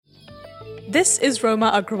This is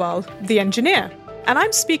Roma Agrawal, the engineer, and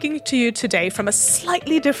I'm speaking to you today from a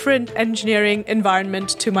slightly different engineering environment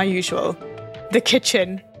to my usual, the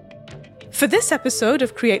kitchen. For this episode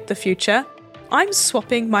of Create the Future, I'm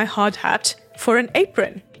swapping my hard hat for an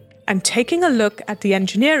apron and taking a look at the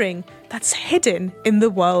engineering that's hidden in the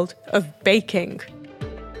world of baking.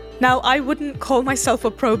 Now, I wouldn't call myself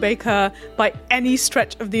a pro baker by any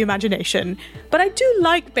stretch of the imagination, but I do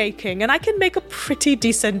like baking and I can make a pretty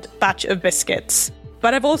decent batch of biscuits.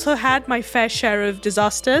 But I've also had my fair share of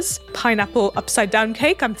disasters. Pineapple upside down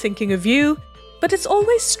cake, I'm thinking of you. But it's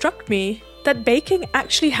always struck me that baking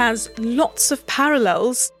actually has lots of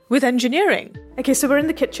parallels with engineering. Okay, so we're in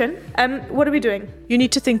the kitchen. What are we doing? You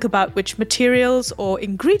need to think about which materials or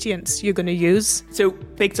ingredients you're going to use. So,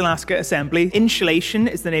 Baked Alaska assembly. Insulation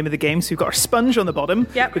is the name of the game. So we've got our sponge on the bottom.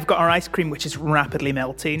 Yep. We've got our ice cream, which is rapidly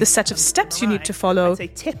melting. The set of steps you need to follow. I'd say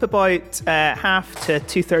tip about half to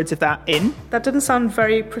 2/3 of that in. That didn't sound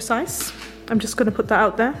very precise. I'm just going to put that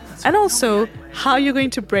out there. And also, how you're going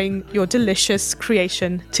to bring your delicious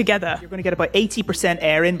creation together. You're going to get about 80%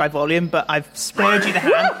 air in by volume, but I've spared you the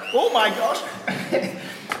hand. Oh my gosh!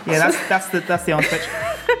 Yeah, that's the on switch.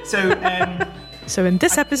 So in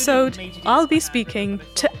this episode, I'll be speaking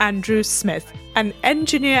to Andrew Smith, an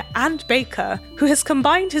engineer and baker who has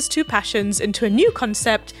combined his two passions into a new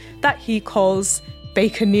concept that he calls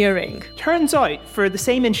Bakineering. Turns out, for the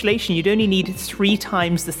same insulation, you'd only need 3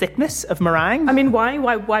 times the thickness of meringue. I mean, why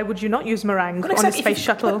would you not use meringue on a space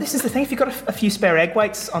shuttle? This is the thing, if you've got a few spare egg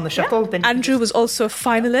whites on the shuttle, then... Andrew was also a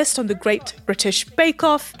finalist on the Great British Bake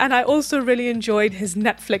Off, and I also really enjoyed his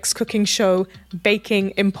Netflix cooking show,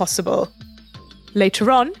 Baking Impossible.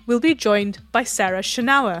 Later on, we'll be joined by Sarah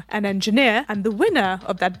Schnauer, an engineer and the winner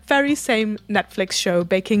of that very same Netflix show,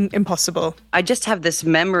 Baking Impossible. I just have this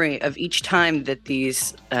memory of each time that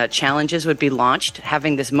these challenges would be launched,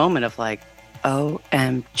 having this moment of like,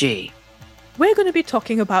 OMG. We're going to be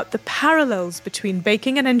talking about the parallels between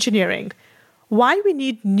baking and engineering, why we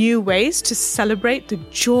need new ways to celebrate the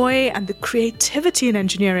joy and the creativity in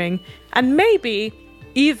engineering, and maybe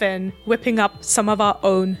even whipping up some of our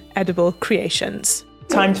own edible creations.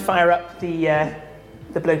 Time to fire up the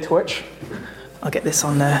blowtorch. I'll get this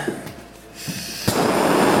on there.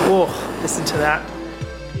 Oh, listen to that.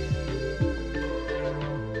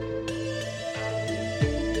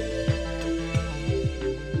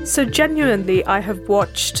 So genuinely, I have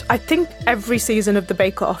watched, I think, every season of the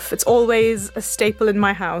Bake Off. It's always a staple in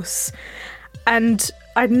my house. And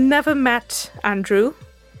I'd never met Andrew,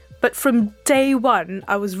 but from day one,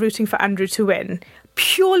 I was rooting for Andrew to win,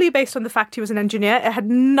 purely based on the fact he was an engineer. It had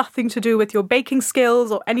nothing to do with your baking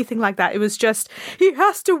skills or anything like that. It was just, he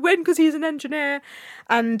has to win because he's an engineer.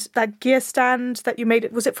 And that gear stand that you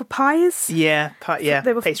made, was it for pies? Yeah,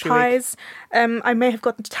 they were for pies. I may have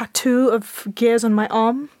got a tattoo of gears on my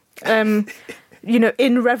arm.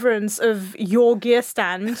 In reverence of your gear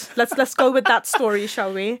stand. Let's go with that story,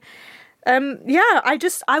 shall we?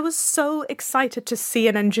 I was so excited to see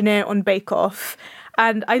an engineer on Bake Off,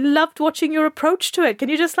 and I loved watching your approach to it. Can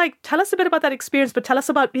you just tell us a bit about that experience, but tell us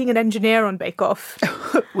about being an engineer on Bake Off?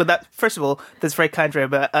 Well, first of all, that's very kind,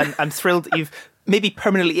 Roma, and I'm thrilled that you've maybe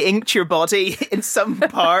permanently inked your body in some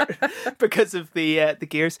part because of the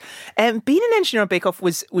gears. Being an engineer on Bake Off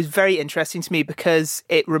was very interesting to me because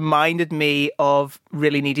it reminded me of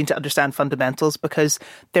really needing to understand fundamentals, because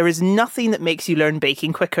there is nothing that makes you learn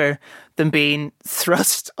baking quicker than being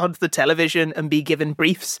thrust onto the television and be given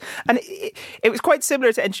briefs. And it was quite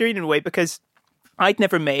similar to engineering in a way, because I'd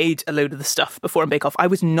never made a load of the stuff before on Bake Off. I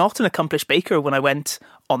was not an accomplished baker when I went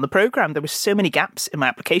on the programme. There were so many gaps in my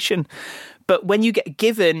application. But when you get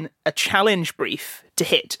given a challenge brief to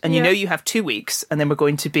hit, and you know you have 2 weeks, and then we're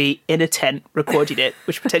going to be in a tent recording it,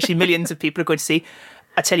 which potentially millions of people are going to see,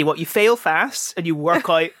 I tell you what, you fail fast and you work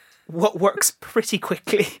out what works pretty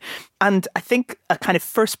quickly. And I think a kind of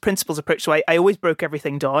first principles approach, so I always broke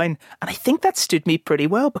everything down. And I think that stood me pretty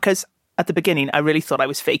well, because at the beginning, I really thought I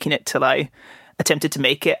was faking it till I attempted to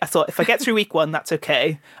make it. I thought, if I get through week 1, that's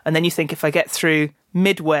okay. And then you think, if I get through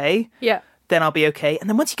midway, then I'll be okay. And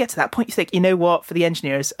then once you get to that point, you think, you know what, for the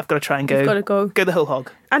engineers, I've got to try and go the whole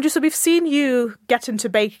hog. Andrew, so we've seen you get into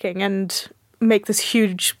baking and make this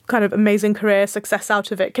huge kind of amazing career success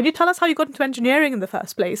out of it. Can you tell us how you got into engineering in the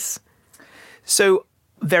first place? So,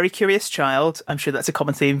 very curious child. I'm sure that's a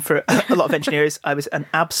common theme for a lot of engineers. I was an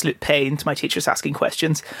absolute pain to my teachers asking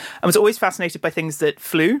questions. I was always fascinated by things that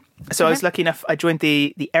flew. So I was lucky enough, I joined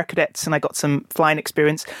the Air Cadets and I got some flying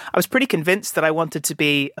experience. I was pretty convinced that I wanted to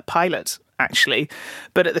be a pilot, actually.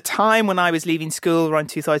 But at the time when I was leaving school around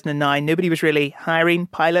 2009, nobody was really hiring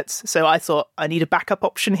pilots. So I thought, I need a backup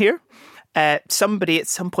option here. somebody at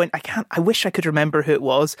some point, I wish I could remember who it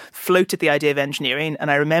was, floated the idea of engineering.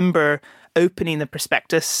 And I remember opening the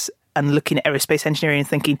prospectus and looking at aerospace engineering and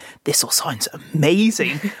thinking, this all sounds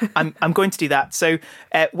amazing. I'm going to do that. So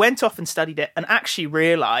went off and studied it and actually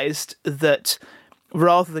realised that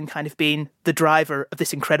rather than kind of being the driver of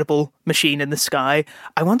this incredible machine in the sky,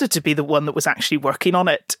 I wanted to be the one that was actually working on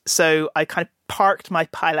it. So I kind of parked my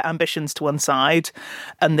pilot ambitions to one side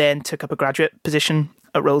and then took up a graduate position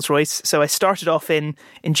at Rolls-Royce. So I started off in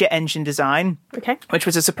jet engine design, which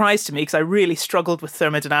was a surprise to me because I really struggled with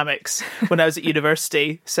thermodynamics when I was at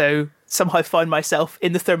university. So somehow found myself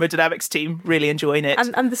in the thermodynamics team, really enjoying it.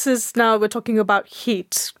 And this is now we're talking about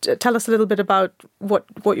heat. Tell us a little bit about what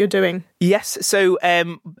you're doing. Yes. So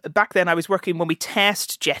back then I was working when we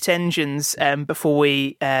test jet engines before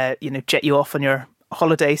we jet you off on your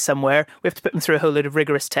holiday somewhere. We have to put them through a whole load of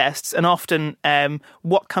rigorous tests, and often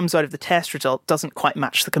what comes out of the test result doesn't quite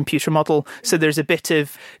match the computer model. So there's a bit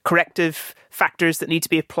of corrective factors that need to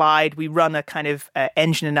be applied. We run a kind of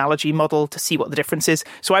engine analogy model to see what the difference is.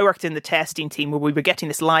 So I worked in the testing team where we were getting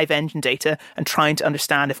this live engine data and trying to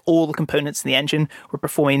understand if all the components in the engine were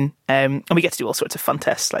performing, and we get to do all sorts of fun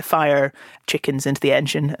tests like fire chickens into the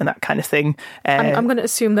engine and that kind of thing. I'm going to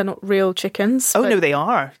assume they're not real chickens. Oh, no, they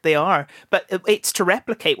are. But it's to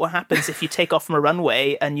replicate what happens if you take off from a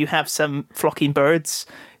runway and you have some flocking birds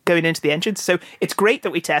going into the engines. So it's great that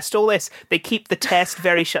we test all this. They keep the test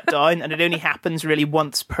very shut down, and it only happens really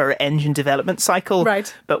once per engine development cycle.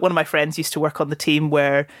 Right. But one of my friends used to work on the team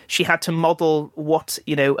where she had to model what,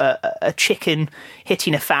 a chicken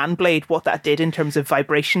hitting a fan blade, what that did in terms of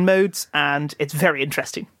vibration modes, and it's very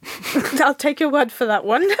interesting. I'll take your word for that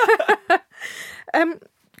one.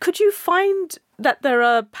 Could you find that there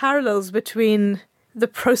are parallels between the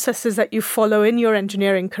processes that you follow in your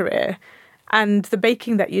engineering career and the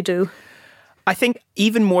baking that you do? I think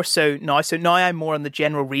even more so now. So now I'm more on the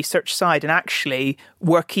general research side and actually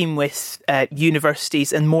working with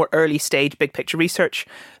universities and more early stage big picture research.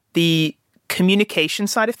 The communication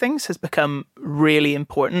side of things has become really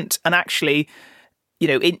important. And actually,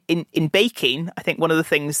 in baking, I think one of the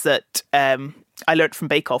things that I learned from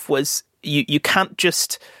Bake Off was you can't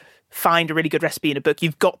just find a really good recipe in a book.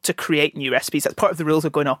 You've got to create new recipes. That's part of the rules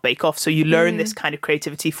of going off Bake Off. So you learn this kind of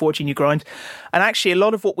creativity, forging new ground. And actually a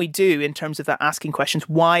lot of what we do in terms of that asking questions,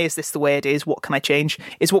 why is this the way it is? What can I change?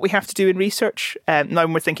 Is what we have to do in research. Now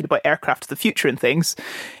when we're thinking about aircraft of the future and things,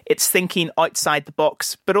 it's thinking outside the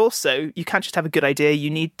box, but also you can't just have a good idea. You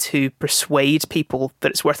need to persuade people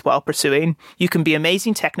that it's worthwhile pursuing. You can be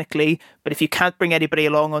amazing technically, but if you can't bring anybody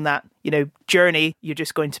along on that, journey, you're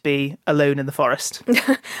just going to be alone in the forest.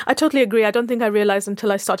 I totally agree. I don't think I realised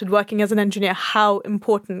until I started working as an engineer how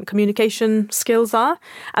important communication skills are,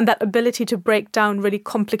 and that ability to break down really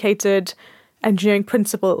complicated engineering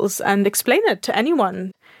principles and explain it to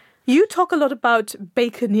anyone. You talk a lot about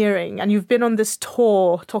Bakineering, and you've been on this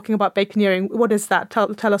tour talking about Bakineering. What is that?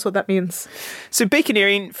 Tell us what that means. So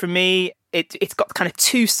Bakineering, for me, it's got kind of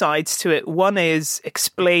two sides to it. One is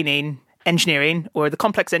explaining engineering or the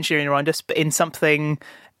complex engineering around us, but in something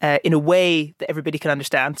in a way that everybody can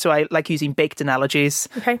understand. So I like using baked analogies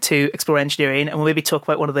to explore engineering, and we'll maybe talk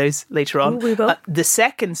about one of those later on. We will. The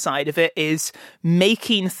second side of it is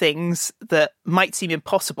making things that might seem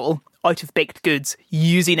impossible out of baked goods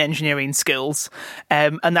using engineering skills.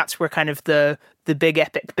 And that's where kind of the big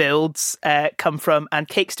epic builds come from. And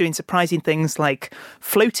Cake's doing surprising things like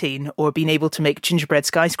floating or being able to make gingerbread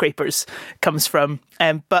skyscrapers comes from.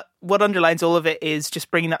 But what underlines all of it is just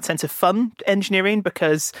bringing that sense of fun to engineering,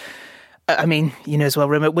 because, as well,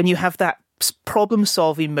 Roma, when you have that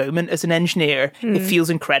problem-solving moment as an engineer, it feels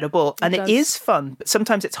incredible. And it is fun, but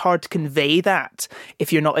sometimes it's hard to convey that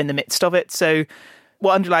if you're not in the midst of it. So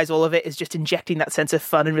what underlies all of it is just injecting that sense of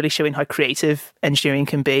fun and really showing how creative engineering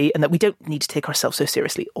can be, and that we don't need to take ourselves so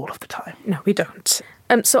seriously all of the time. No, we don't.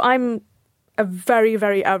 So I'm a very,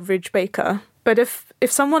 very average baker. But if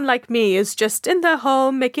someone like me is just in their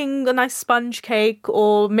home making a nice sponge cake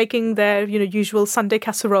or making their usual Sunday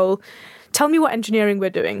casserole, tell me what engineering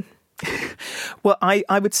we're doing. Well,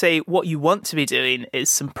 I would say what you want to be doing is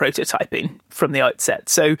some prototyping from the outset.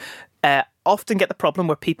 So often get the problem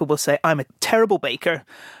where people will say, I'm a terrible baker,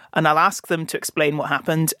 and I'll ask them to explain what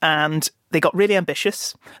happened, and they got really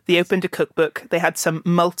ambitious. They opened a cookbook. They had some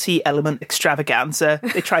multi-element extravaganza.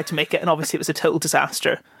 They tried to make it, and obviously it was a total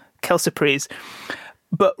disaster. Quelle surprise.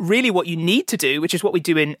 But really what you need to do, which is what we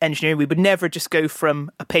do in engineering, we would never just go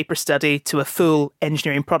from a paper study to a full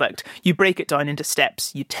engineering product. You break it down into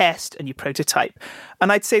steps, you test and you prototype.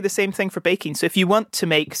 And I'd say the same thing for baking. So if you want to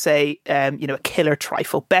make, say, a killer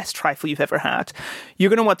trifle, best trifle you've ever had, you're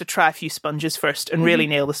going to want to try a few sponges first and really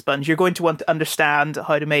nail the sponge. You're going to want to understand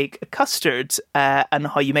how to make a custard and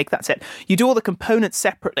how you make that set. You do all the components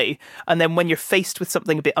separately. And then when you're faced with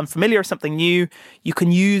something a bit unfamiliar, something new, you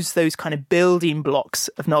can use those kind of building blocks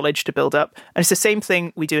of knowledge to build up. And it's the same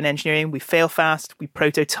thing we do in engineering. We fail fast, we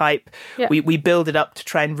prototype, we build it up to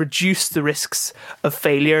try and reduce the risks of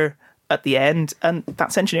failure at the end. And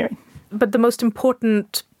that's engineering. But the most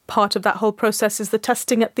important part of that whole process is the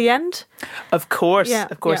testing at the end. Of course.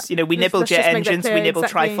 We nibble jet engines, we nibble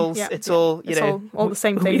trifles. It's all, all the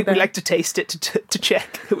same thing. We like to taste it to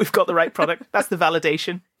check that we've got the right product. That's the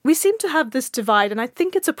validation. We seem to have this divide, and I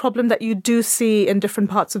think it's a problem that you do see in different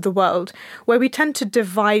parts of the world, where we tend to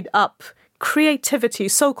divide up creativity,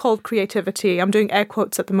 so-called creativity, I'm doing air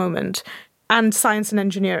quotes at the moment, and science and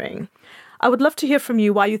engineering. I would love to hear from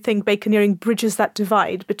you why you think Bakineering bridges that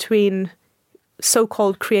divide between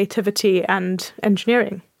so-called creativity and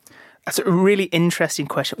engineering. That's a really interesting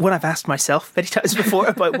question. One I've asked myself many times before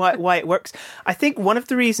about why it works. I think one of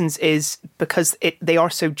the reasons is because they are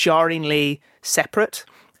so jarringly separate.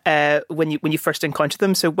 When you first encounter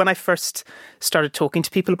them. So when I first started talking to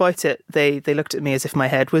people about it, they looked at me as if my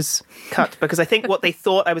head was cut, because I think what they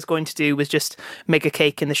thought I was going to do was just make a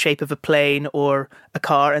cake in the shape of a plane or a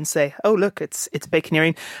car and say, oh, look, it's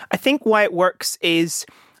Bakineering. I think why it works is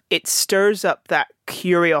it stirs up that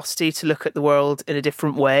curiosity to look at the world in a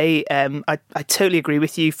different way. I totally agree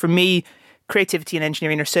with you. For me, creativity and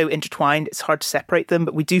engineering are so intertwined, it's hard to separate them,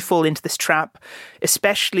 but we do fall into this trap,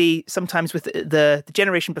 especially sometimes with the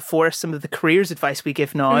generation before us. Some of the careers advice we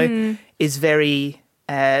give now is very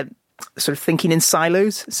sort of thinking in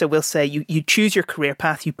silos. So we'll say you choose your career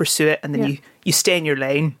path, you pursue it, and then you stay in your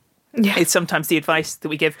lane. Yeah. It's sometimes the advice that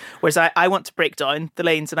we give, whereas I want to break down the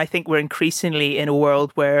lanes, and I think we're increasingly in a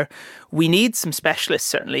world where we need some specialists,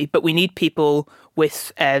 certainly, but we need people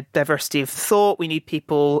with diversity of thought. We need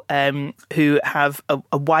people who have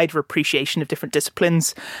a wider appreciation of different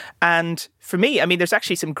disciplines. And for me, I mean, there's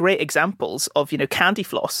actually some great examples of, Candy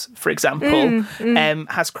Floss, for example,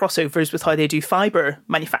 has crossovers with how they do fibre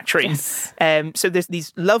manufacturing. Yes. So there's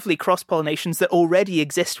these lovely cross-pollinations that already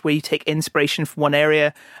exist where you take inspiration from one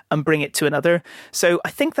area and bring it to another. So I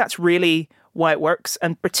think that's really why it works.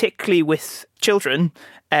 And particularly with children,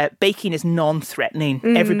 baking is non-threatening.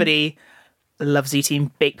 Everybody loves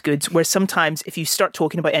eating baked goods, where sometimes if you start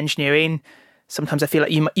talking about engineering, sometimes I feel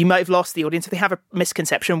like you might have lost the audience if they have a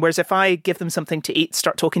misconception, whereas if I give them something to eat,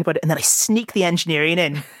 start talking about it, and then I sneak the engineering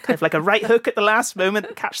in, kind of like a right hook at the last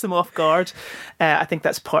moment, catch them off guard, I think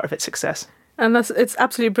that's part of its success. And it's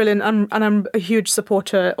absolutely brilliant, and I'm a huge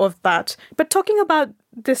supporter of that. But talking about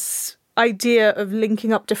this idea of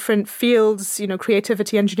linking up different fields,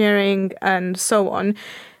 creativity, engineering, and so on,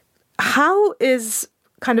 how is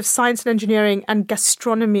kind of science and engineering and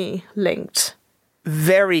gastronomy linked?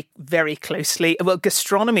 Very, very closely. Well,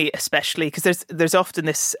 gastronomy especially, because there's often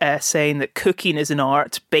this saying that cooking is an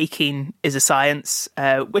art, baking is a science,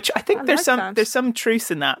 which I think there's some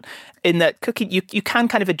truth in that. In that cooking, you can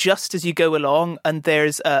kind of adjust as you go along, and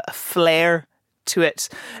there's a flair to it.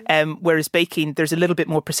 Whereas baking, there's a little bit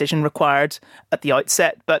more precision required at the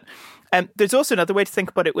outset, but. There's also another way to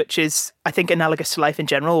think about it, which is, I think, analogous to life in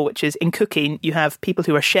general, which is in cooking, you have people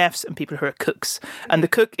who are chefs and people who are cooks. And the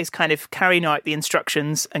cook is kind of carrying out the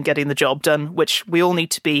instructions and getting the job done, which we all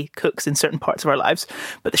need to be cooks in certain parts of our lives.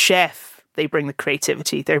 But the chef, they bring the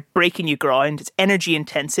creativity. They're breaking new ground. It's energy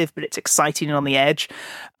intensive, but it's exciting and on the edge.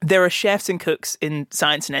 There are chefs and cooks in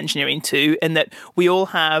science and engineering too, in that we all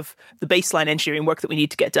have the baseline engineering work that we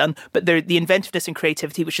need to get done, but the inventiveness and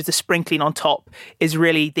creativity, which is the sprinkling on top, is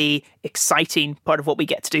really the exciting part of what we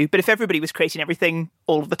get to do. But if everybody was creating everything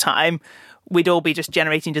all of the time, we'd all be just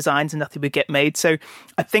generating designs and nothing would get made. So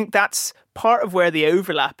I think that's part of where the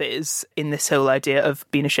overlap is in this whole idea of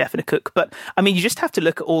being a chef and a cook. But I mean, you just have to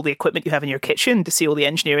look at all the equipment you have in your kitchen to see all the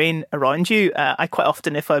engineering around you. I quite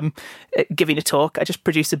often, if I'm giving a talk, I just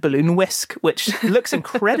produce a balloon whisk, which looks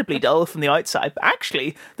incredibly dull from the outside. But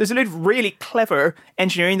actually, there's a load of really clever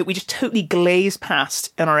engineering that we just totally glaze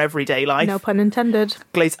past in our everyday life. No pun intended.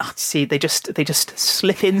 Glaze. Oh, see, they just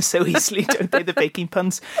slip in so easily, don't they? The baking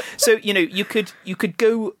puns. So you could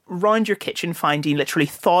go round your kitchen finding literally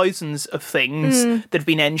thousands of things that have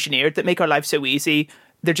been engineered that make our lives so easy.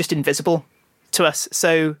 They're just invisible to us.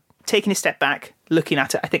 So taking a step back, looking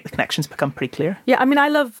at it, I think the connections become pretty clear. Yeah, I mean, I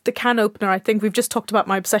love the can opener. I think we've just talked about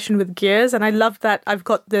my obsession with gears, and I love that I've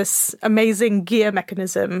got this amazing gear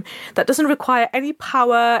mechanism that doesn't require any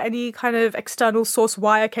power, any kind of external source,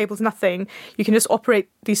 wire cables, nothing. You can just operate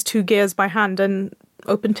these 2 gears by hand and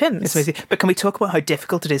open tins. It's amazing. But can we talk about how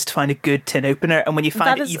difficult it is to find a good tin opener? And when you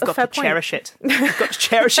find it, you've got to cherish it. You've got to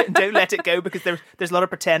cherish it and don't let it go, because there's a lot of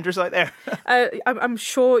pretenders out there. I'm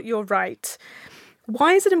sure you're right.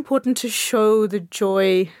 Why is it important to show the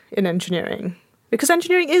joy in engineering? Because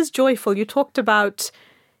engineering is joyful. You talked about,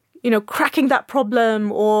 cracking that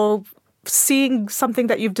problem or seeing something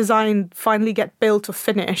that you've designed finally get built or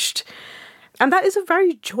finished. And that is a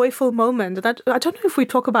very joyful moment. And I don't know if we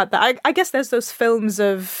talk about that. I guess there's those films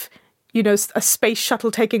of, a space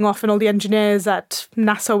shuttle taking off and all the engineers at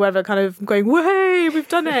NASA or whatever kind of going, "Way, we've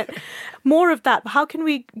done it." More of that. How can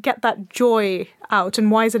we get that joy out?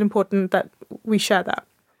 And why is it important that we share that?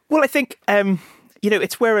 Well, I think,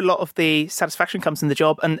 it's where a lot of the satisfaction comes in the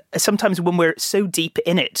job. And sometimes when we're so deep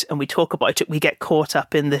in it and we talk about it, we get caught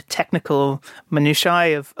up in the technical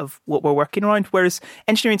minutiae of what we're working around. Whereas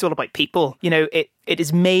engineering is all about people. It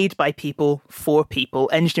is made by people for people.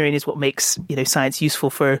 Engineering is what makes, science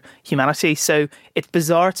useful for humanity. So it's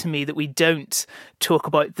bizarre to me that we don't talk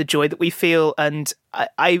about the joy that we feel. And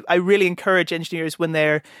I really encourage engineers when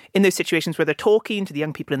they're in those situations where they're talking to the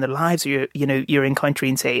young people in their lives, or you're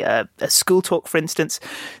encountering, say, a school talk, for instance,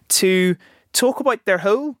 to talk about their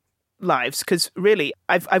whole lives. Because really,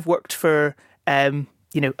 I've worked for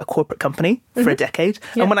a corporate company for a decade.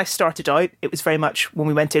 Yeah. And when I started out, it was very much, when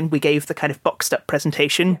we went in, we gave the kind of boxed up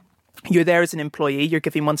presentation. You're there as an employee, you're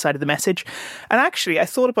giving one side of the message. And actually, I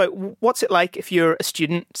thought about what's it like if you're a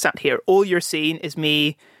student sat here, all you're seeing is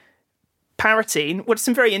me parroting what's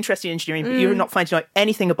some very interesting engineering, but you're not finding out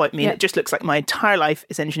anything about me. And it just looks like my entire life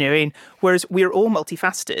is engineering. Whereas we're all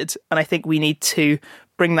multifaceted. And I think we need to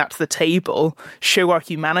bring that to the table, show our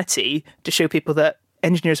humanity, to show people that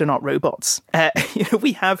engineers are not robots.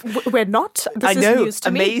 We have... We're not? This is news to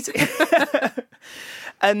amazing. Me.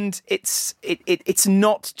 And it's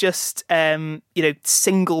not just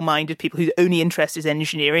single-minded people whose only interest is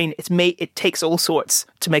engineering. It takes all sorts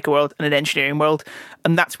to make a world, and an engineering world,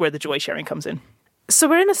 and that's where the joy sharing comes in. So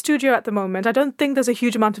we're in a studio at the moment. I don't think there's a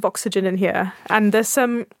huge amount of oxygen in here, and there's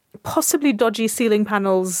some possibly dodgy ceiling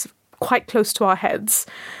panels quite close to our heads.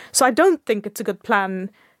 So I don't think it's a good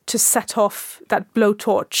plan to set off that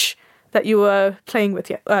blowtorch that you were playing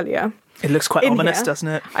with earlier. It looks quite ominous, here. Doesn't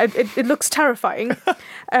it? It looks terrifying.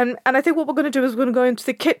 And I think what we're going to do is we're going to go into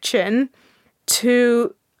the kitchen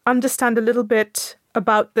to understand a little bit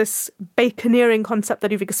about this Bakineering concept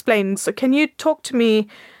that you've explained. So can you talk to me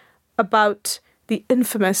about the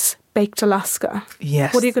infamous baked Alaska?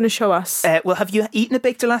 Yes. What are you going to show us? Well, have you eaten a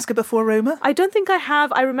baked Alaska before, Roma? I don't think I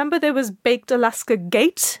have. I remember there was baked Alaska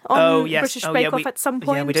Gate on British Bake Off at some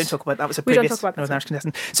point. Yeah, we don't talk about that. That was a previous Northern Irish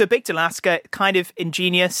contestant. So baked Alaska, kind of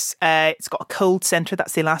ingenious. It's got a cold centre,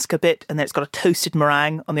 that's the Alaska bit, and then it's got a toasted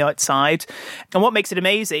meringue on the outside. And what makes it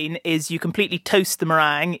amazing is you completely toast the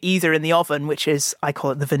meringue either in the oven, which is, I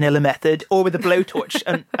call it the vanilla method, or with a blowtorch.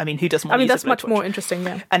 And I mean, who doesn't want to use a blowtorch? That's much more interesting,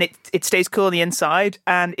 yeah. And it stays cool on the inside,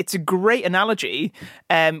 and it's a great analogy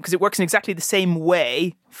because it works in exactly the same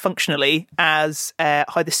way functionally as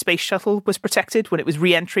how the space shuttle was protected when it was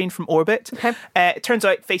re-entering from orbit. Okay. It turns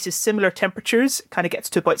out it faces similar temperatures, kind of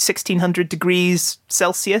gets to about 1600 degrees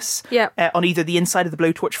Celsius on either the inside of the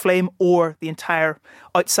blowtorch flame or the entire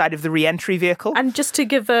outside of the re-entry vehicle. And just to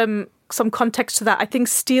give some context to that, I think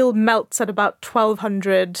steel melts at about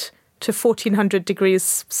 1200 to 1400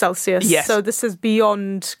 degrees Celsius. Yes. So this is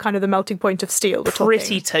beyond kind of the melting point of steel.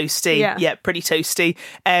 Pretty toasty. Yeah, pretty toasty.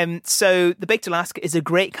 So the baked Alaska is a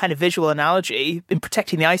great kind of visual analogy in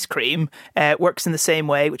protecting the ice cream. It works in the same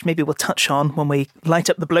way, which maybe we'll touch on when we light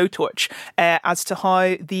up the blowtorch, as to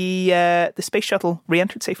how the space shuttle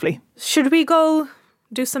re-entered safely. Should we go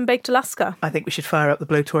do some baked Alaska? I think we should fire up the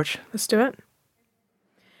blowtorch. Let's do it.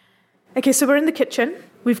 Okay, so we're in the kitchen.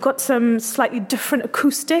 We've got some slightly different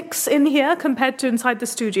acoustics in here compared to inside the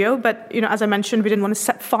studio. But, as I mentioned, we didn't want to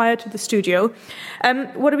set fire to the studio.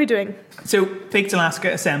 What are we doing? So, baked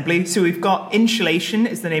Alaska assembly. So we've got insulation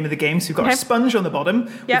is the name of the game. So we've got our sponge on the bottom.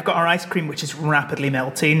 Yep. We've got our ice cream, which is rapidly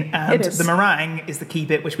melting. And the meringue is the key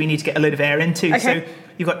bit, which we need to get a load of air into. Okay. So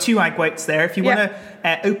you've got 2 egg whites there. If you want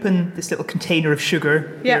to open this little container of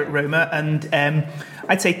sugar here at Roma, and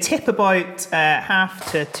I'd say tip about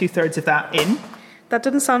half to 2/3 of that in. That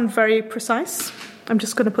didn't sound very precise. I'm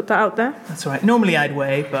just going to put that out there. That's all right. Normally I'd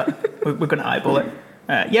weigh, but we're going to eyeball it.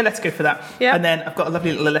 Yeah, let's go for that. Yeah. And then I've got a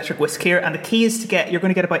lovely little electric whisk here, and the key is you're going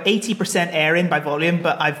to get about 80% air in by volume,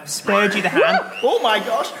 but I've spared you the hand. Oh my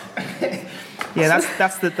gosh! Yeah,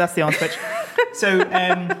 that's the on switch. So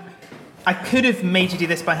I could have made you do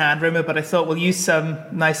this by hand, Roma, but I thought we'll use some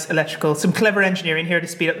some clever engineering here to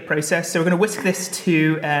speed up the process. So we're going to whisk this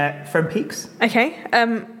to firm peaks. Okay.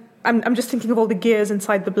 I'm just thinking of all the gears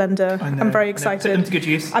inside the blender. I'm very excited. Put them to good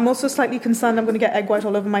use. I'm also slightly concerned I'm going to get egg white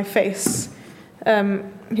all over my face.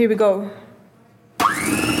 Here we go.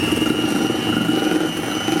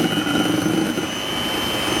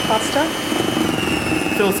 Faster.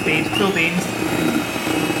 Full speed, full beans.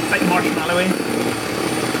 It's like marshmallowy.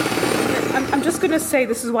 I'm just going to say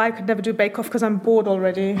this is why I could never do Bake Off, because I'm bored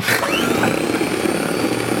already.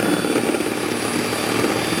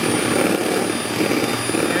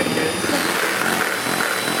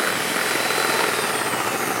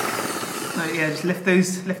 Yeah, just lift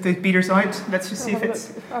those beaters out. Let's just see if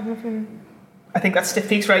it's... I think that's stiff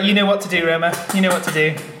peaks, right? You know what to do, Roma. You know what to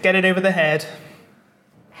do. Get it over the head.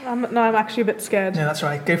 I'm actually a bit scared. No, that's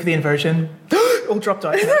right. Go for the inversion. All dropped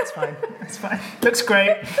out. No, that's fine. That's fine. Looks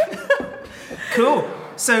great. Cool.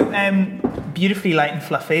 So, beautifully light and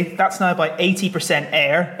fluffy. That's now about 80%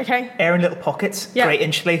 air. Okay. Air in little pockets. Yeah. Great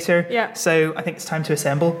insulator. Yeah. So, I think it's time to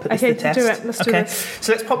assemble. Put this to the test. Do it. Let's do this.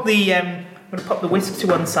 So, let's pop the... I'm going to pop the whisk to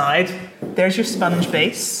one side. There's your sponge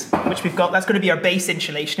base, which we've got. That's going to be our base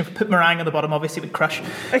insulation. If we put meringue on the bottom, obviously it would crush.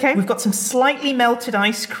 Okay. We've got some slightly melted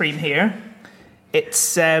ice cream here.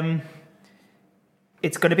 It's going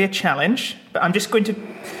to be a challenge, but I'm just going to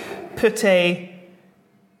put a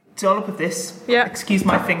dollop of this. Yeah. Excuse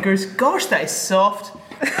my fingers. Gosh, that is soft.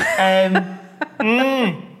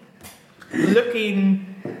 Looking.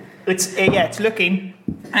 It's looking.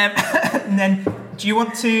 And then. Do you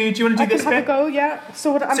want to do this bit? Have a go, yeah.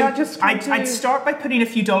 So I'd start by putting a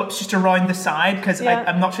few dollops just around the side, because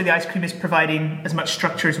I'm not sure the ice cream is providing as much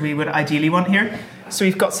structure as we would ideally want here. So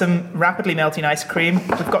we've got some rapidly melting ice cream.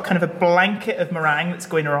 We've got kind of a blanket of meringue that's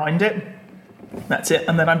going around it. That's it.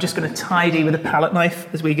 And then I'm just going to tidy with a palette knife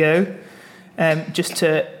as we go, just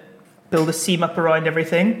to build a seam up around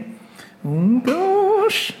everything. Oh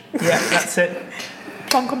gosh. Yeah, that's it.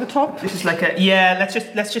 Plonk on the top. This is like let's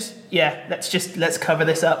cover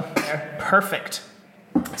this up. There. Perfect.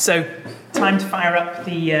 So, time to fire up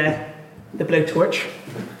the blowtorch.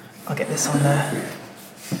 I'll get this on there.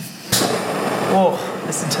 Oh,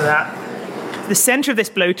 listen to that. The centre of this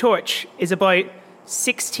blowtorch is about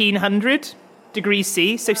 1600 degrees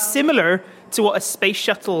C, so similar to what a space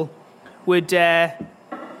shuttle would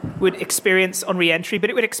experience on re-entry, but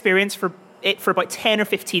it would experience for about 10 or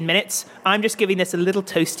 15 minutes. I'm just giving this a little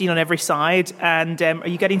toasting on every side. And are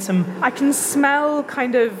you getting some... I can smell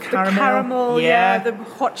kind of the caramel, the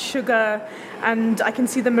hot sugar, and I can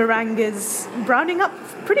see the meringue is browning up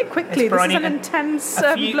pretty quickly. This is an intense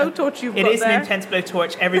blowtorch you've got there. It is an intense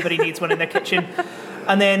blowtorch. Everybody needs one in their kitchen.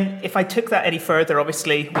 And then if I took that any further,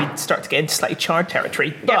 obviously, we'd start to get into slightly charred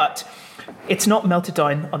territory. But... it's not melted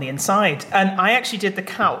down on the inside. And I actually did the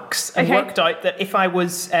calcs and worked out that if I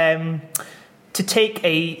was to take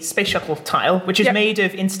a space shuttle tile, which is made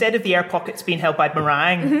of, instead of the air pockets being held by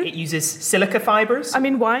meringue, it uses silica fibres. I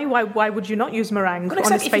mean, why would you not use meringue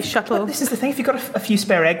on a space shuttle? Well, this is the thing. If you've got a few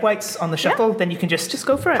spare egg whites on the shuttle, then you can just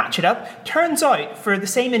go for it. Patch it up. Turns out, for the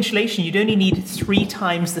same insulation, you'd only need 3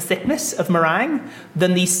 times the thickness of meringue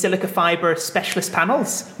than these silica fibre specialist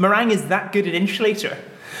panels. Meringue is that good an insulator.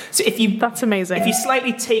 So that's amazing. If you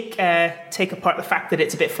slightly take apart the fact that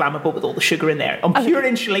it's a bit flammable with all the sugar in there, on pure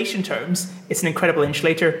insulation terms, it's an incredible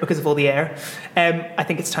insulator because of all the air. I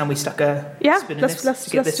think it's time we stuck a spoon in this. Let's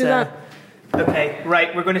do that. Okay,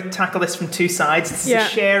 right. We're going to tackle this from 2 sides. This is a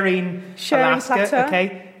sharing Alaska. Platter.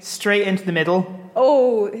 Okay, straight into the middle.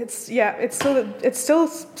 Oh, it's still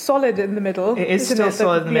solid in the middle. It is still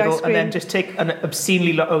solid in the middle, and then just take an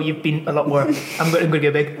obscenely you've been a lot more. I'm going to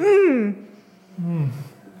go big.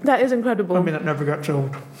 That is incredible. I mean, that never gets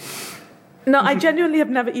old. No, I genuinely have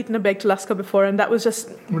never eaten a baked Alaska before, and that was just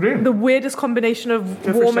the weirdest combination of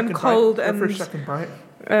warm and cold. Go for a second bite.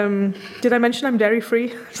 Did I mention I'm dairy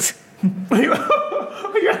free? Are you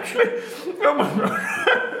actually? Oh my god!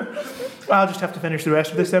 I'll just have to finish the rest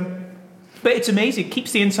of this then. But it's amazing. It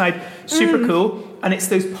keeps the inside super cool, and it's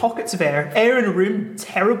those pockets of air. Air in a room,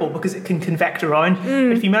 terrible because it can convect around.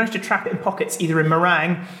 But if you manage to trap it in pockets, either in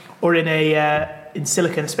meringue or in in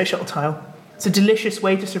silica in a space shuttle tile, it's a delicious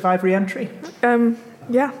way to survive re-entry. We're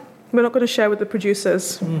not going to share with the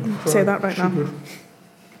producers. Say that right now.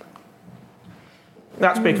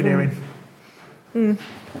 That's baconeering.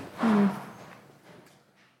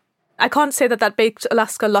 I can't say that baked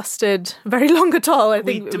Alaska lasted very long at all. I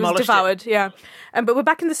think it was devoured. Yeah. But we're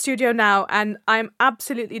back in the studio now, and I'm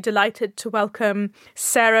absolutely delighted to welcome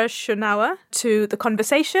Sarah Schonauer to the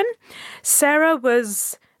conversation. Sarah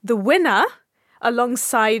was the winner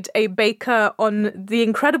alongside a baker on the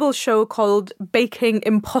incredible show called Baking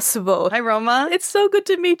Impossible. Hi, Roma. It's so good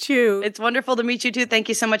to meet you. It's wonderful to meet you too. Thank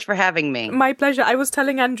you so much for having me. My pleasure. I was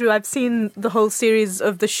telling Andrew, I've seen the whole series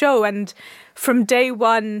of the show, and from day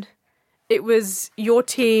one, it was your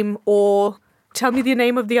team, or tell me the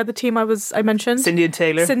name of the other team I mentioned. Cindy and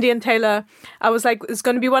Taylor. I was like, it's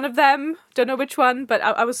going to be one of them. Don't know which one, but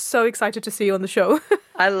I was so excited to see you on the show.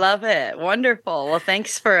 I love it. Wonderful. Well,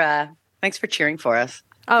 thanks for cheering for us.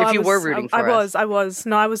 If you were rooting for us. I was.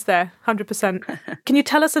 No, I was there, 100%. Can you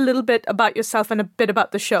tell us a little bit about yourself and a bit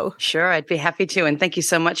about the show? Sure, I'd be happy to. And thank you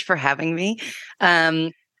so much for having me.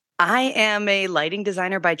 I am a lighting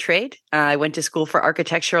designer by trade. I went to school for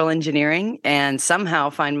architectural engineering and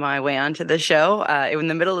somehow find my way onto the show. In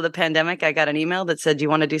the middle of the pandemic, I got an email that said, "Do you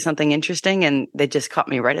want to do something interesting?" And they just caught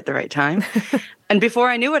me right at the right time. And before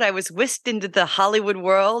I knew it, I was whisked into the Hollywood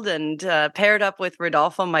world and paired up with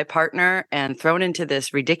Rodolfo, my partner, and thrown into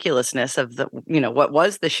this ridiculousness of what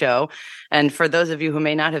was the show. And for those of you who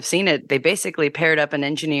may not have seen it, they basically paired up an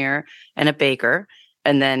engineer and a baker,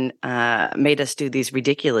 and then made us do these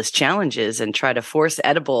ridiculous challenges and try to force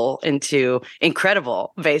edible into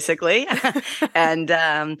incredible, basically. And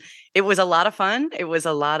it was a lot of fun. It was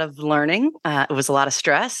a lot of learning. It was a lot of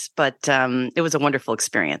stress, but it was a wonderful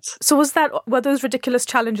experience. So were those ridiculous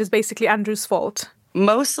challenges basically Andrew's fault?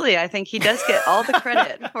 Mostly, I think he does get all the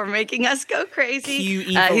credit for making us go crazy.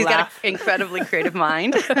 He's got an incredibly creative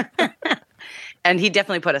mind. And he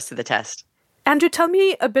definitely put us to the test. Andrew, tell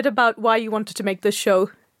me a bit about why you wanted to make this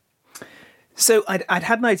show. So I'd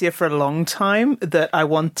had an idea for a long time that I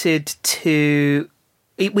wanted to...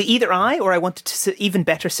 Either I wanted to even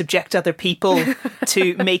better subject other people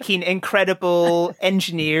to making incredible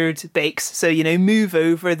engineered bakes. So, move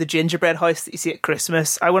over the gingerbread house that you see at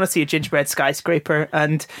Christmas. I want to see a gingerbread skyscraper,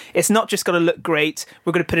 and it's not just going to look great.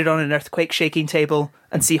 We're going to put it on an earthquake shaking table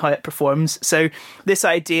and see how it performs. So this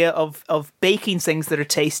idea of baking things that are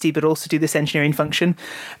tasty, but also do this engineering function,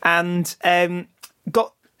 and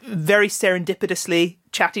got very serendipitously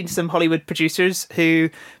chatting to some Hollywood producers who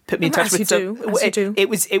put me in touch with some. It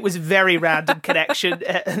was a very random connection,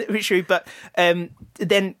 but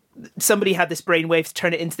then somebody had this brainwave to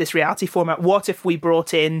turn it into this reality format. What if we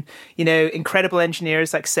brought in, incredible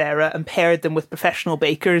engineers like Sarah and paired them with professional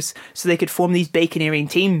bakers so they could form these bakineering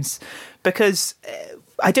teams? Because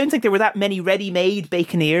I don't think there were that many ready-made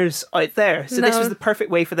baconeers out there. So This was the perfect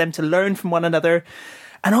way for them to learn from one another.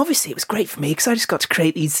 And obviously it was great for me because I just got to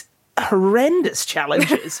create these horrendous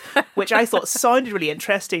challenges, which I thought sounded really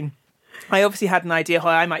interesting. I obviously had an idea how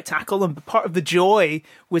I might tackle them, but part of the joy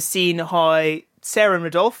was seeing how Sarah and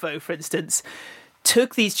Rodolfo, for instance,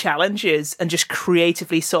 took these challenges and just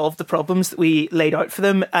creatively solved the problems that we laid out for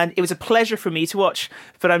them. And it was a pleasure for me to watch,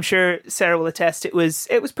 but I'm sure Sarah will attest it was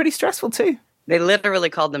pretty stressful too. They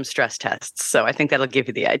literally called them stress tests, so I think that'll give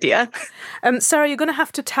you the idea. Sarah, you're going to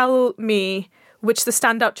have to tell me which the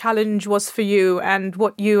standout challenge was for you and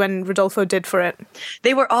what you and Rodolfo did for it.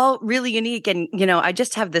 They were all really unique. And, I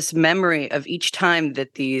just have this memory of each time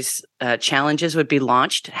that these challenges would be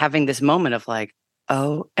launched, having this moment of like,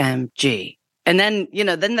 OMG. And then,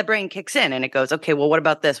 then the brain kicks in and it goes, okay, well, what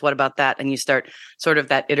about this? What about that? And you start sort of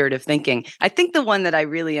that iterative thinking. I think the one that I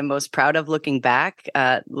really am most proud of looking back,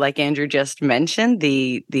 like Andrew just mentioned,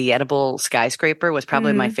 the edible skyscraper was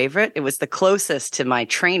probably my favorite. It was the closest to my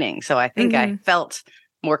training. So I think I felt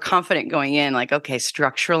more confident going in, like, okay,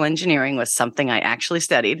 structural engineering was something I actually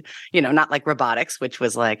studied, not like robotics, which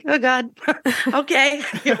was like, oh God, okay,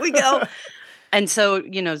 here we go. And so,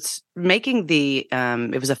 making it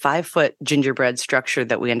was a 5-foot gingerbread structure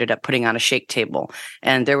that we ended up putting on a shake table.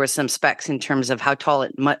 And there were some specs in terms of how tall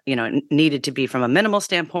it, needed to be from a minimal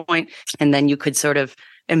standpoint. And then you could sort of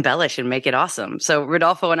embellish and make it awesome. So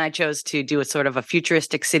Rodolfo and I chose to do a sort of a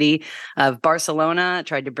futuristic city of Barcelona,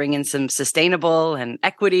 tried to bring in some sustainable and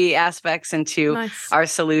equity aspects into our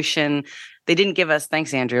solution. They didn't give us,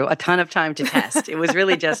 thanks, Andrew, a ton of time to test. It was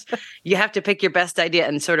really just, you have to pick your best idea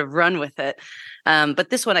and sort of run with it. But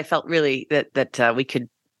this one, I felt really that we could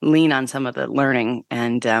lean on some of the learning,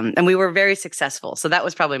 and we were very successful. So that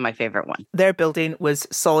was probably my favorite one. Their building was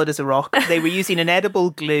solid as a rock. They were using an edible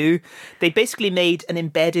glue. They basically made an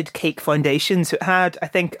embedded cake foundation. So it had, I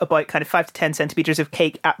think, about kind of 5 to 10 centimeters of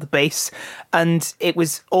cake at the base. And it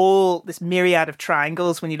was all this myriad of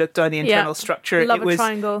triangles when you looked down the internal structure. Love a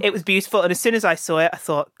triangle. It was beautiful. And as soon as I saw it, I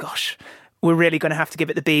thought, gosh, we're really going to have to give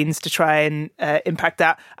it the beans to try and impact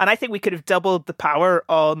that. And I think we could have doubled the power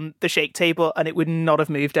on the shake table and it would not have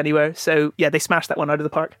moved anywhere. So yeah, they smashed that one out of the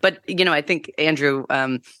park. But, I think, Andrew,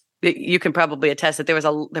 you can probably attest that there was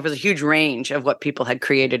a huge range of what people had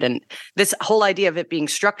created, and this whole idea of it being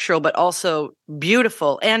structural but also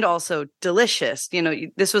beautiful and also delicious.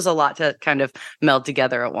 This was a lot to kind of meld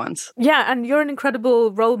together at once. Yeah, and you're an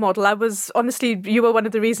incredible role model. You were one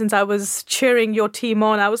of the reasons I was cheering your team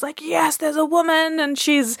on. I was like, yes, there's a woman and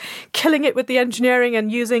she's killing it with the engineering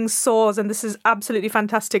and using saws, and this is absolutely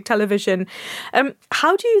fantastic television.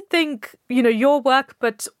 How do you think, your work,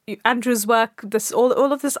 but Andrew's work,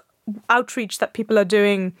 all of this outreach that people are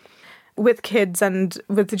doing with kids and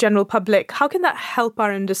with the general public, how can that help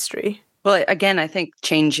our industry? Well, again, I think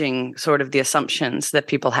changing sort of the assumptions that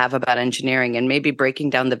people have about engineering and maybe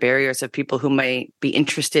breaking down the barriers of people who may be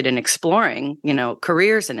interested in exploring,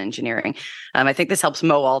 careers in engineering. I think this helps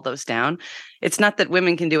mow all those down. It's not that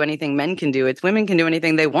women can do anything men can do. It's women can do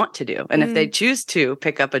anything they want to do. And if they choose to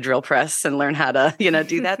pick up a drill press and learn how to,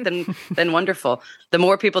 do that, then wonderful. The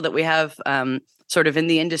more people that we have sort of in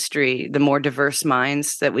the industry, the more diverse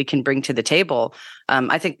minds that we can bring to the table,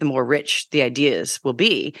 I think the more rich the ideas will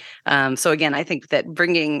be. So again, I think that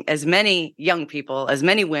bringing as many young people, as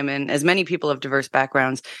many women, as many people of diverse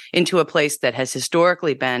backgrounds into a place that has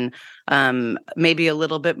historically been maybe a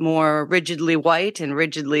little bit more rigidly white and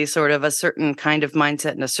rigidly sort of a certain kind of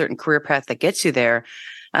mindset and a certain career path that gets you there.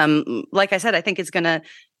 Like I said, I think it's going to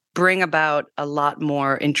bring about a lot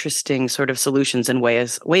more interesting sort of solutions and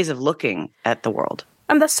ways of looking at the world.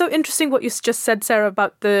 And that's so interesting what you just said, Sarah,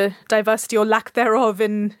 about the diversity or lack thereof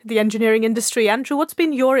in the engineering industry. Andrew, what's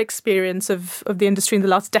been your experience of the industry in the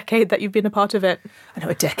last decade that you've been a part of it? I know,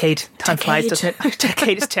 a decade. Time flies, doesn't it? A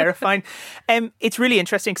decade is terrifying. It's really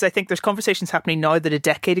interesting because I think there's conversations happening now that a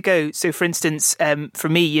decade ago. So, for instance, for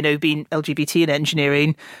me, being LGBT in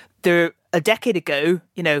engineering, a decade ago,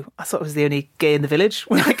 I thought I was the only gay in the village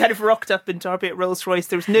when I kind of rocked up in Derby at Rolls-Royce.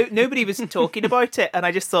 There was nobody was talking about it. And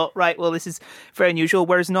I just thought, right, well, this is very unusual.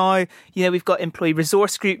 Whereas now, we've got employee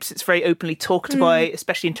resource groups. It's very openly talked about,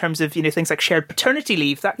 especially in terms of, things like shared paternity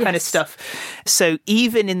leave, that kind of stuff. So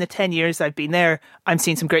even in the 10 years I've been there, I'm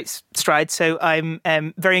seeing some great strides. So I'm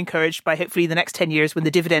very encouraged by hopefully the next 10 years when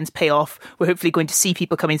the dividends pay off, we're hopefully going to see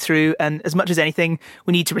people coming through. And as much as anything,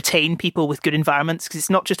 we need to retain people with good environments because it's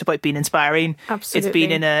not just about being inspiring. Absolutely. It's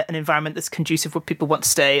being in an environment that's conducive where people want to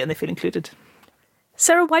stay and they feel included.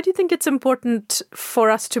 Sarah, why do you think it's important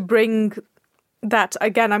for us to bring that,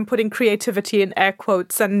 again, I'm putting creativity in air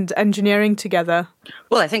quotes, and engineering together?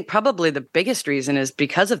 Well, I think probably the biggest reason is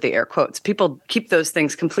because of the air quotes. People keep those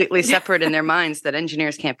things completely separate in their minds, that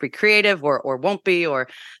engineers can't be creative or won't be, or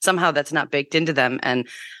somehow that's not baked into them. And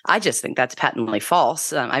I just think that's patently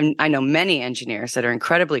false. I know many engineers that are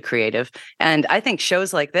incredibly creative. And I think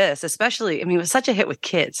shows like this, especially, it was such a hit with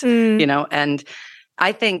kids, and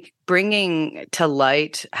I think bringing to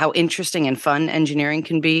light how interesting and fun engineering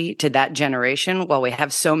can be to that generation, while we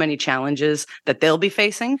have so many challenges that they'll be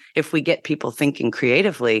facing, if we get people thinking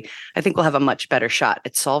creatively, I think we'll have a much better shot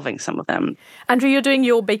at solving some of them. Andrew, you're doing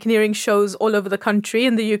your Bakineering shows all over the country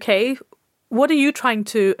in the UK. What are you trying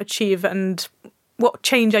to achieve, and what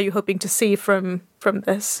change are you hoping to see from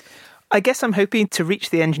this? I guess I'm hoping to reach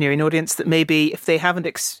the engineering audience that maybe if they haven't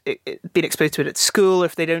been exposed to it at school, or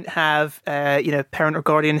if they don't have parent or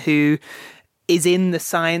guardian who is in the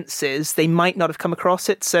sciences, they might not have come across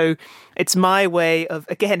it. So it's my way of,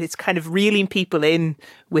 again, it's kind of reeling people in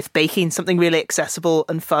with baking, something really accessible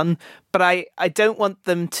and fun. But I don't want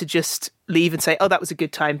them to just leave and say, oh, that was a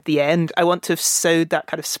good time at the end. I want to have sowed that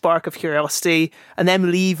kind of spark of curiosity and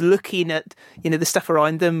then leave looking at, the stuff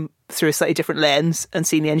around them through a slightly different lens and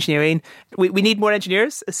seeing the engineering. We need more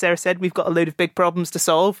engineers. As Sarah said, we've got a load of big problems to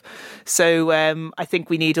solve. So I think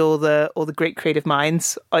we need all the great creative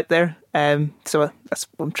minds out there. So that's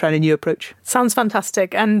what I'm trying, a new approach. Sounds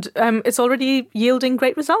fantastic. And it's already yielding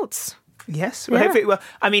great results. Yes. Well,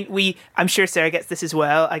 hopefully, I'm sure Sarah gets this as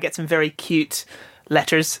well. I get some very cute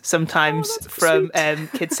letters sometimes from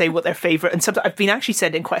kids saying what their favourite, and sometimes I've been actually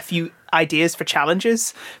sending quite a few ideas for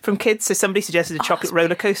challenges from kids. So somebody suggested a chocolate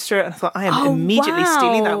roller coaster, and I thought, I am immediately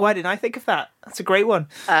stealing that. Why didn't I think of that? That's a great one.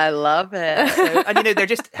 I love it. So, and they're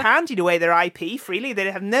just handing away their IP freely. They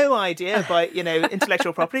have no idea about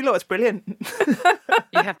intellectual property law. It's brilliant.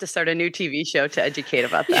 You have to start a new TV show to educate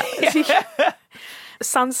about that. Yeah.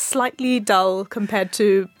 Sounds slightly dull compared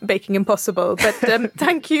to Baking Impossible, but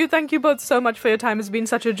thank you both so much for your time. It's been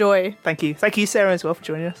such a joy. Thank you, Sarah, as well, for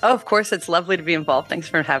joining us. Oh, of course, it's lovely to be involved. Thanks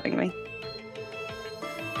for having me.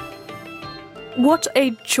 What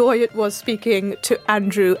a joy it was speaking to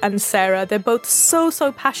Andrew and Sarah. They're both so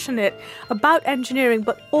passionate about engineering,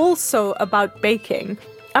 but also about baking.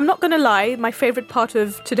 I'm not going to lie, my favourite part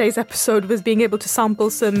of today's episode was being able to sample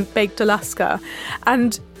some baked Alaska.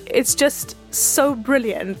 And it's just so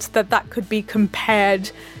brilliant that could be compared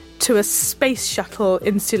to a space shuttle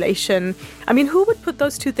installation. I mean, who would put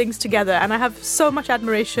those two things together? And I have so much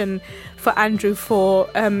admiration for Andrew for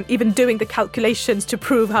even doing the calculations to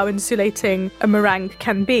prove how insulating a meringue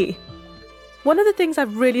can be. One of the things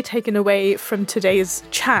I've really taken away from today's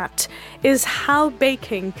chat is how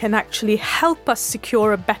baking can actually help us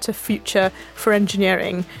secure a better future for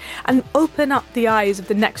engineering and open up the eyes of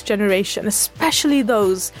the next generation, especially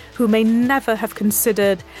those who may never have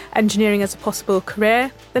considered engineering as a possible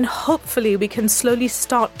career. Then hopefully we can slowly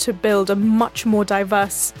start to build a much more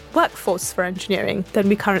diverse workforce for engineering than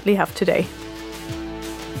we currently have today.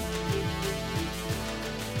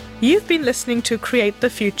 You've been listening to Create the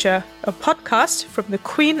Future, a podcast from the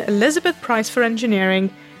Queen Elizabeth Prize for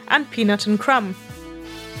Engineering and Peanut and Crumb.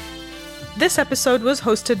 This episode was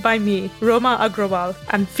hosted by me, Roma Agrawal,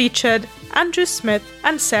 and featured Andrew Smith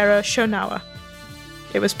and Sarah Shonawa.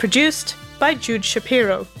 It was produced by Jude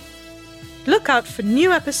Shapiro. Look out for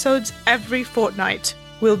new episodes every fortnight.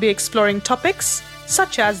 We'll be exploring topics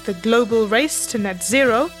such as the global race to net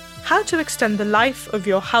zero, how to extend the life of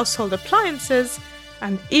your household appliances,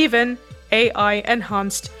 and even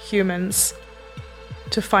AI-enhanced humans.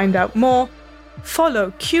 To find out more, follow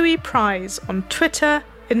QE Prize on Twitter,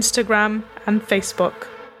 Instagram, and Facebook.